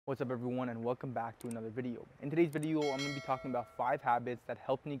What's up everyone, and welcome back to another video. In today's video, I'm going to be talking about 5 habits that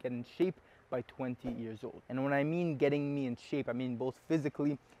help me get in shape by 20 years old. And when I mean getting me in shape, I mean both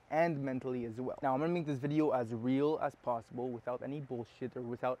physically and mentally as well. Now I'm going to make this video as real as possible without any bullshit or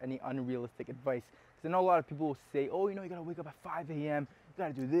without any unrealistic advice. Because I know a lot of people will say, oh, you gotta wake up at 5 a.m, you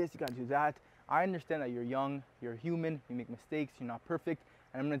gotta do this, you gotta do that. I understand that you're young, you're human, you make mistakes, you're not perfect.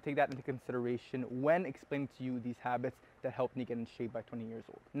 And I'm going to take that into consideration when explaining to you these habits that help me get in shape by 20 years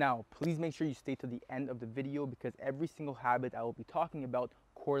old. Now, please make sure you stay to the end of the video because every single habit I will be talking about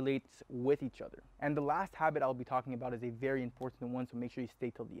correlates with each other. And the last habit I'll be talking about is a very important one, so make sure you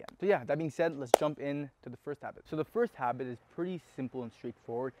stay till the end. So yeah, that being said, let's jump in to the first habit. So the first habit is pretty simple and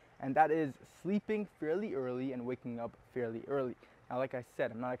straightforward, and that is sleeping fairly early and waking up fairly early. Now, like I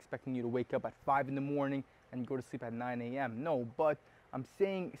said, I'm not expecting you to wake up at 5 in the morning and go to sleep at 9 a.m. No, but I'm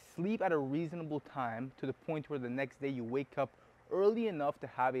saying sleep at a reasonable time to the point where the next day you wake up early enough to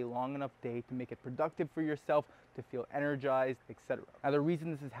have a long enough day to make it productive for yourself, to feel energized, etc. Now the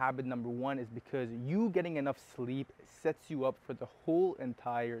reason this is habit number 1 is because you getting enough sleep sets you up for the whole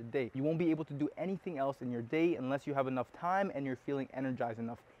entire day. You won't be able to do anything else in your day unless you have enough time and you're feeling energized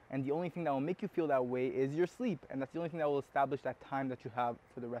enough. And the only thing that will make you feel that way is your sleep. And that's the only thing that will establish that time that you have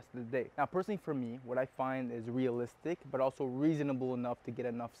for the rest of the day. Now, personally for me, what I find is realistic, but also reasonable enough to get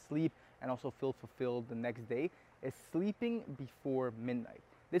enough sleep and also feel fulfilled the next day is sleeping before midnight.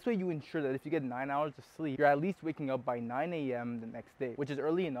 This way you ensure that if you get 9 hours of sleep, you're at least waking up by 9 a.m. the next day, which is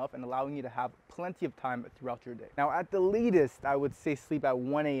early enough and allowing you to have plenty of time throughout your day. Now, at the latest, I would say sleep at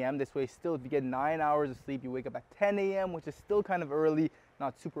 1 a.m. This way, still, if you get 9 hours of sleep, you wake up at 10 a.m., which is still kind of early,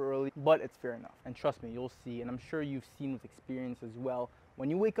 not super early, but it's fair enough. And trust me, you'll see, and I'm sure you've seen with experience as well, when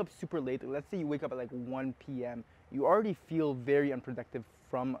you wake up super late, let's say you wake up at like 1 p.m., you already feel very unproductive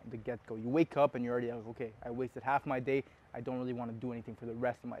from the get-go. You wake up and you're already like, okay, I wasted half my day. I don't really want to do anything for the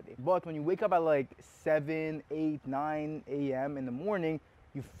rest of my day. But when you wake up at like 7, 8, 9 a.m. in the morning,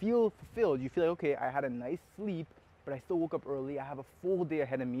 you feel fulfilled. You feel like, okay, I had a nice sleep, but I still woke up early. I have a full day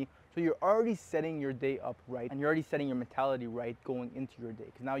ahead of me. So you're already setting your day up right, and you're already setting your mentality right going into your day.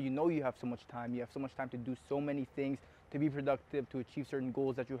 Because now you know you have so much time. You have so much time to do so many things, to be productive, to achieve certain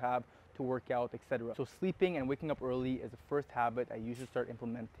goals that you have, to work out, etc. So sleeping and waking up early is the first habit I usually start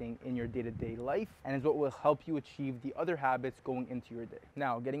implementing in your day-to-day life, and is what will help you achieve the other habits going into your day.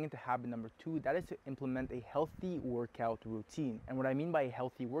 Now, getting into habit number 2, that is to implement a healthy workout routine. And what I mean by a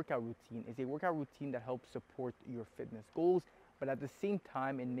healthy workout routine is a workout routine that helps support your fitness goals, but at the same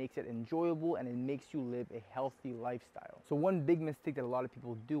time, it makes it enjoyable and it makes you live a healthy lifestyle. So one big mistake that a lot of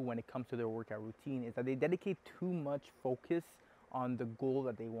people do when it comes to their workout routine is that they dedicate too much focus on the goal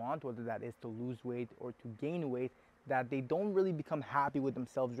that they want, whether that is to lose weight or to gain weight, that they don't really become happy with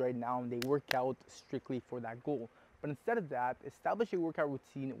themselves right now and they work out strictly for that goal. But instead of that, establish a workout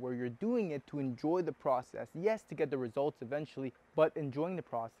routine where you're doing it to enjoy the process. Yes, to get the results eventually, but enjoying the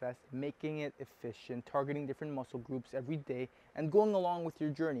process, making it efficient, targeting different muscle groups every day, and going along with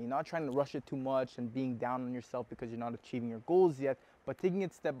your journey, not trying to rush it too much and being down on yourself because you're not achieving your goals yet, but taking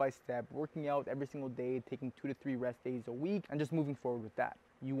it step by step, working out every single day, taking 2 to 3 rest days a week, and just moving forward with that.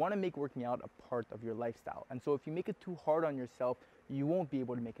 You want to make working out a part of your lifestyle. And so if you make it too hard on yourself, you won't be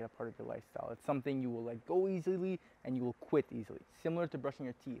able to make it a part of your lifestyle. It's something you will let go easily and you will quit easily. Similar to brushing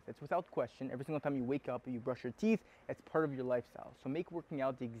your teeth. It's without question, every single time you wake up and you brush your teeth, it's part of your lifestyle. So make working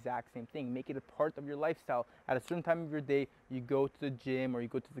out the exact same thing. Make it a part of your lifestyle. At a certain time of your day, you go to the gym or you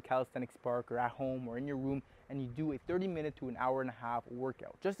go to the calisthenics park or at home or in your room and you do a 30-minute to an hour and a half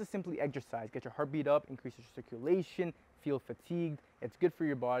workout. Just to simply exercise, get your heartbeat up, increase your circulation, feel fatigued. It's good for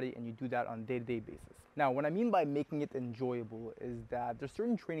your body and you do that on a day-to-day basis. Now, what I mean by making it enjoyable is that there's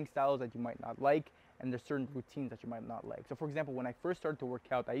certain training styles that you might not like and there's certain routines that you might not like. So for example, when I first started to work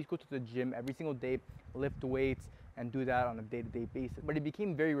out, I used to go to the gym every single day, lift weights, and do that on a day-to-day basis. But it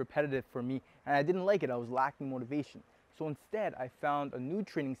became very repetitive for me and I didn't like it. I was lacking motivation. So instead, I found a new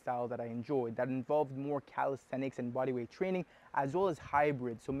training style that I enjoyed that involved more calisthenics and bodyweight training, as well as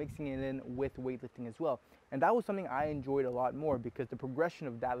hybrid, so mixing it in with weightlifting as well. And that was something I enjoyed a lot more because the progression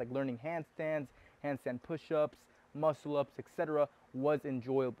of that, like learning handstands, handstand push-ups, muscle-ups, etc., was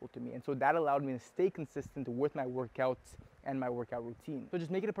enjoyable to me. And so that allowed me to stay consistent with my workouts and my workout routine. So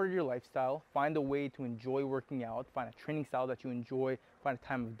just make it a part of your lifestyle. Find a way to enjoy working out. Find a training style that you enjoy. Find a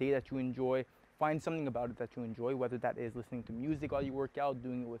time of day that you enjoy. Find something about it that you enjoy, whether that is listening to music while you work out,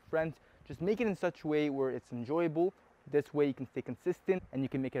 doing it with friends. Just make it in such a way where it's enjoyable, This way you can stay consistent and you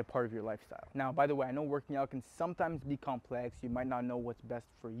can make it a part of your lifestyle. Now, by the way, I know working out can sometimes be complex. You might not know what's best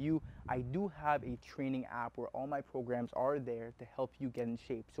for you. I do have a training app where all my programs are there to help you get in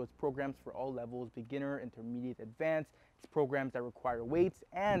shape. So it's programs for all levels, beginner, intermediate, advanced. It's programs that require weights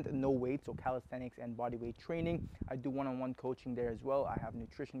and no weights, so calisthenics and bodyweight training. I do one-on-one coaching there as well. I have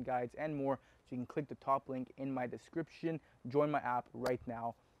nutrition guides and more. So you can click the top link in my description. Join my app right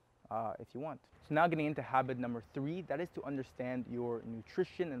now if you want. So now getting into habit number 3, that is to understand your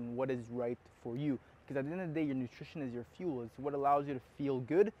nutrition and what is right for you. Because at the end of the day, your nutrition is your fuel. It's what allows you to feel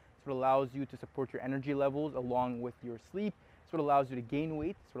good. It's what allows you to support your energy levels along with your sleep. It's what allows you to gain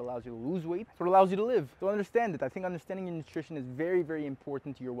weight. It's what allows you to lose weight. It's what allows you to live. So understand it. I think understanding your nutrition is very, very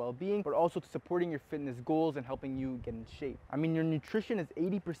important to your well-being, but also to supporting your fitness goals and helping you get in shape. I mean, your nutrition is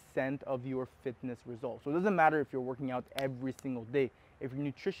 80% of your fitness results. So it doesn't matter if you're working out every single day. If your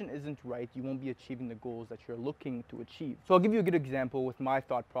nutrition isn't right, you won't be achieving the goals that you're looking to achieve. So I'll give you a good example with my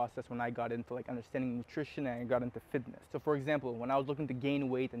thought process when I got into understanding nutrition and I got into fitness. So for example, when I was looking to gain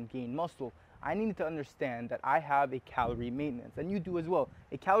weight and gain muscle, I needed to understand that I have a calorie maintenance, and you do as well.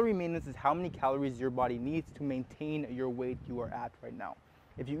 A calorie maintenance is how many calories your body needs to maintain your weight you are at right now.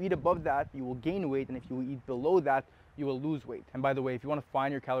 If you eat above that, you will gain weight, and if you eat below that, you will lose weight. And by the way, if you want to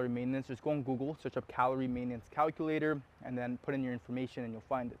find your calorie maintenance, just go on Google, search up calorie maintenance calculator, and then put in your information and you'll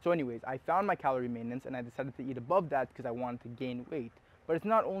find it. So anyways, I found my calorie maintenance and I decided to eat above that because I wanted to gain weight. But it's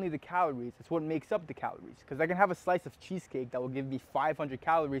not only the calories, it's what makes up the calories. Because I can have a slice of cheesecake that will give me 500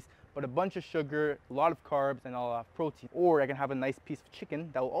 calories, but a bunch of sugar, a lot of carbs, and I'll have protein. Or I can have a nice piece of chicken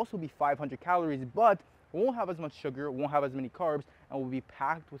that will also be 500 calories, but it won't have as much sugar, it won't have as many carbs, and will be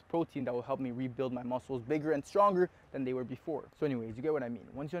packed with protein that will help me rebuild my muscles bigger and stronger than they were before. So anyways, you get what I mean.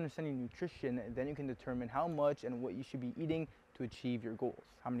 Once you understand your nutrition, then you can determine how much and what you should be eating to achieve your goals.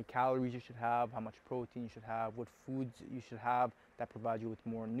 How many calories you should have, how much protein you should have, what foods you should have that provide you with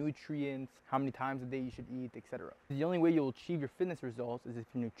more nutrients, how many times a day you should eat, etc. The only way you'll achieve your fitness results is if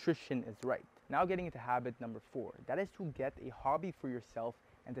your nutrition is right. Now getting into habit number 4, that is to get a hobby for yourself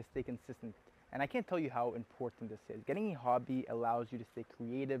and to stay consistent. And I can't tell you how important this is. Getting a hobby allows you to stay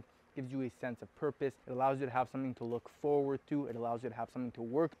creative, gives you a sense of purpose. It allows you to have something to look forward to. It allows you to have something to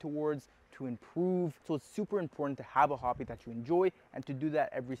work towards, to improve. So it's super important to have a hobby that you enjoy and to do that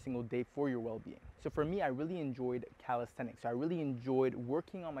every single day for your well-being. So for me, I really enjoyed calisthenics. So I really enjoyed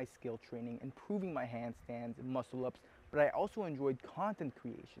working on my skill training, improving my handstands, muscle ups, but I also enjoyed content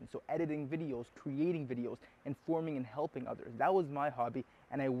creation. So editing videos, creating videos, informing and helping others. That was my hobby,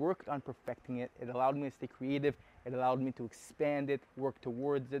 and I worked on perfecting it. It allowed me to stay creative. It allowed me to expand it, work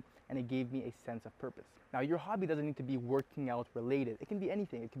towards it, and it gave me a sense of purpose. Now, your hobby doesn't need to be working out related. It can be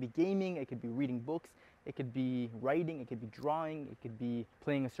anything. It could be gaming, it could be reading books, it could be writing, it could be drawing, it could be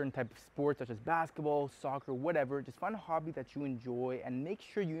playing a certain type of sport such as basketball, soccer, whatever. Just find a hobby that you enjoy and make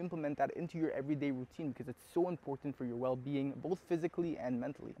sure you implement that into your everyday routine because it's so important for your well-being, both physically and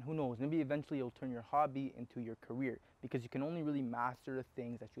mentally. And who knows, maybe eventually you'll turn your hobby into your career because you can only really master the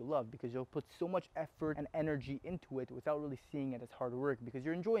things that you love because you'll put so much effort and energy into it without really seeing it as hard work because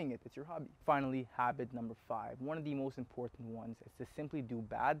you're enjoying it. It's your hobby. Finally, habit number 5, one of the most important ones is to simply do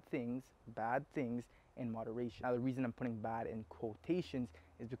bad things in moderation. Now, the reason I'm putting bad in quotations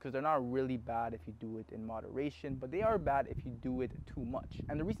is because they're not really bad if you do it in moderation, but they are bad if you do it too much.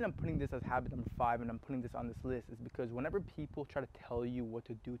 And the reason I'm putting this as habit number 5 and I'm putting this on this list is because whenever people try to tell you what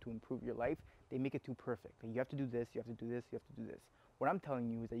to do to improve your life, they make it too perfect. Like, you have to do this, you have to do this, you have to do this. What I'm telling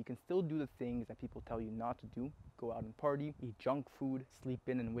you is that you can still do the things that people tell you not to do. Go out and party, eat junk food, sleep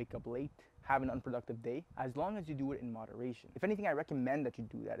in and wake up late, have an unproductive day, as long as you do it in moderation. If anything, I recommend that you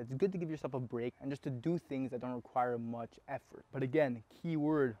do that. It's good to give yourself a break and just to do things that don't require much effort. But again,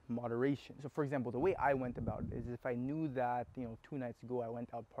 keyword moderation. So for example, the way I went about it is if I knew that, 2 nights ago I went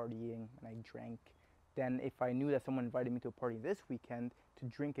out partying and I drank, then if I knew that someone invited me to a party this weekend to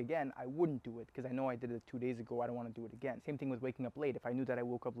drink again, I wouldn't do it because I know I did it 2 days ago. I don't want to do it again. Same thing with waking up late. If I knew that I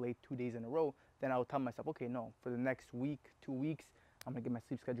woke up late 2 days in a row, then I would tell myself, okay, no, for the next week, 2 weeks, I'm gonna get my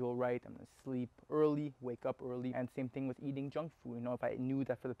sleep schedule right. I'm gonna sleep early, wake up early. And same thing with eating junk food. If I knew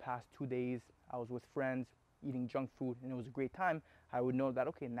that for the past 2 days I was with friends eating junk food and it was a great time, I would know that,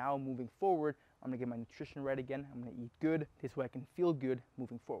 okay, now moving forward, I'm gonna get my nutrition right again. I'm gonna eat good. This way I can feel good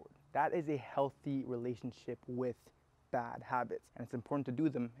moving forward. That is a healthy relationship with bad habits, and it's important to do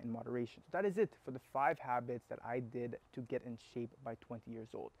them in moderation. So that is it for the 5 habits that I did to get in shape by 20 years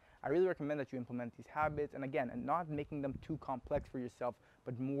old. I really recommend that you implement these habits, and again, and not making them too complex for yourself,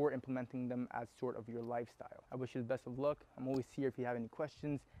 but more implementing them as sort of your lifestyle. I wish you the best of luck. I'm always here if you have any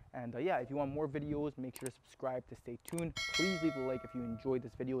questions. And yeah, if you want more videos, make sure to subscribe to stay tuned. Please leave a like if you enjoyed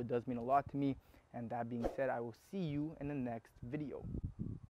this video. It does mean a lot to me. And that being said, I will see you in the next video.